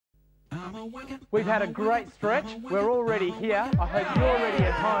We've had a great stretch. We're already here. I hope you're ready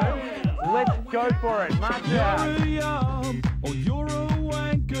at home. Let's go for it. March out. You're a yum, or you're a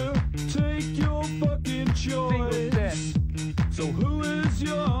wanker. Take your fucking choice. So who is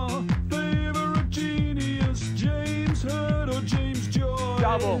your favorite genius? James Hurd or James Joyce?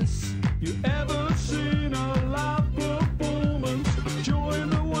 Double. You ever seen a live performance? Join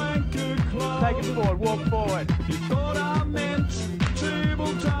the wanker club. Take it forward. Walk forward. You thought I meant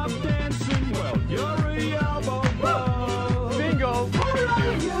tabletop dancing? Well, you're a elbow bug. Single.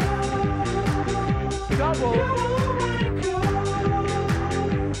 Double.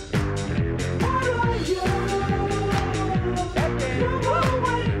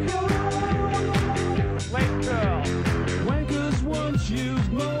 Late curl. Wankers once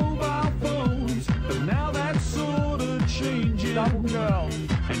used mobile phones, but now that's sort of changing. Double curl.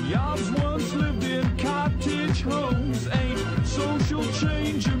 And yobs once lived in cottage homes. Ain't social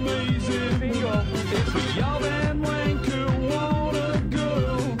change amazing? Single. If a yob and wanker want a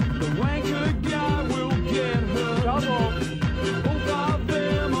girl, the wanker guy will get her. Double. Both of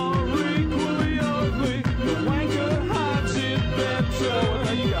them are equally ugly. The wanker hides it better.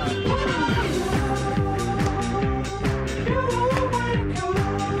 There you go.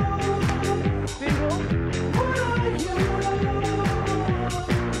 Single.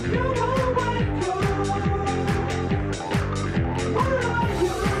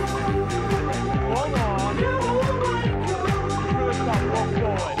 Hold on. Good stuff. Walk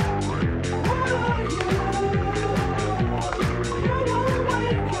forward.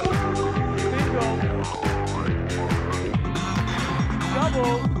 Single.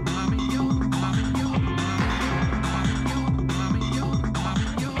 Double.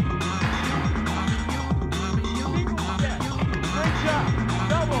 Reach up.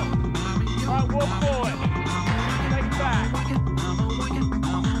 Double. All right, walk forward. Take it back.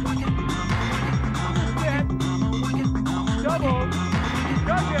 Step. Double.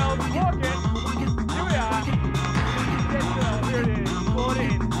 Go, girls. Walk it. Here we are. Step girl. Here it is. Pull it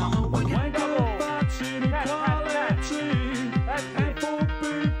in. Double. That's it. Girl.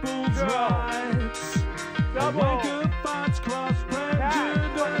 Double.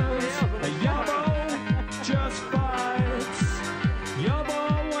 Just fights. Yobbo,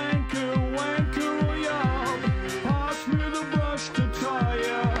 wanker, wanker, or yob. Pass me the brush to tie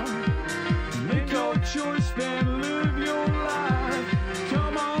ya. Make your choice, then live your life.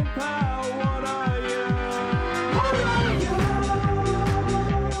 Come on, pal, what are ya? What are ya?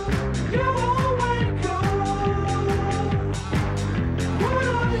 You're a wanker. What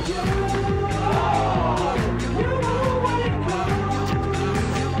are ya? You're a wanker.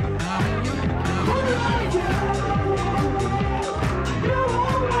 What are ya? You're a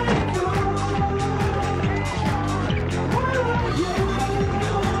wanker. What are ya?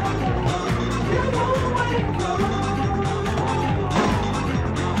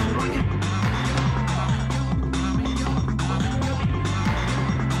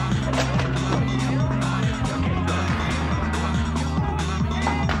 You're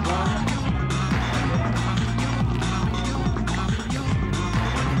a wanker.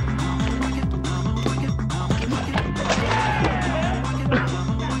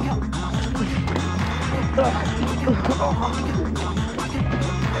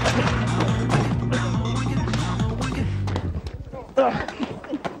 Ugh.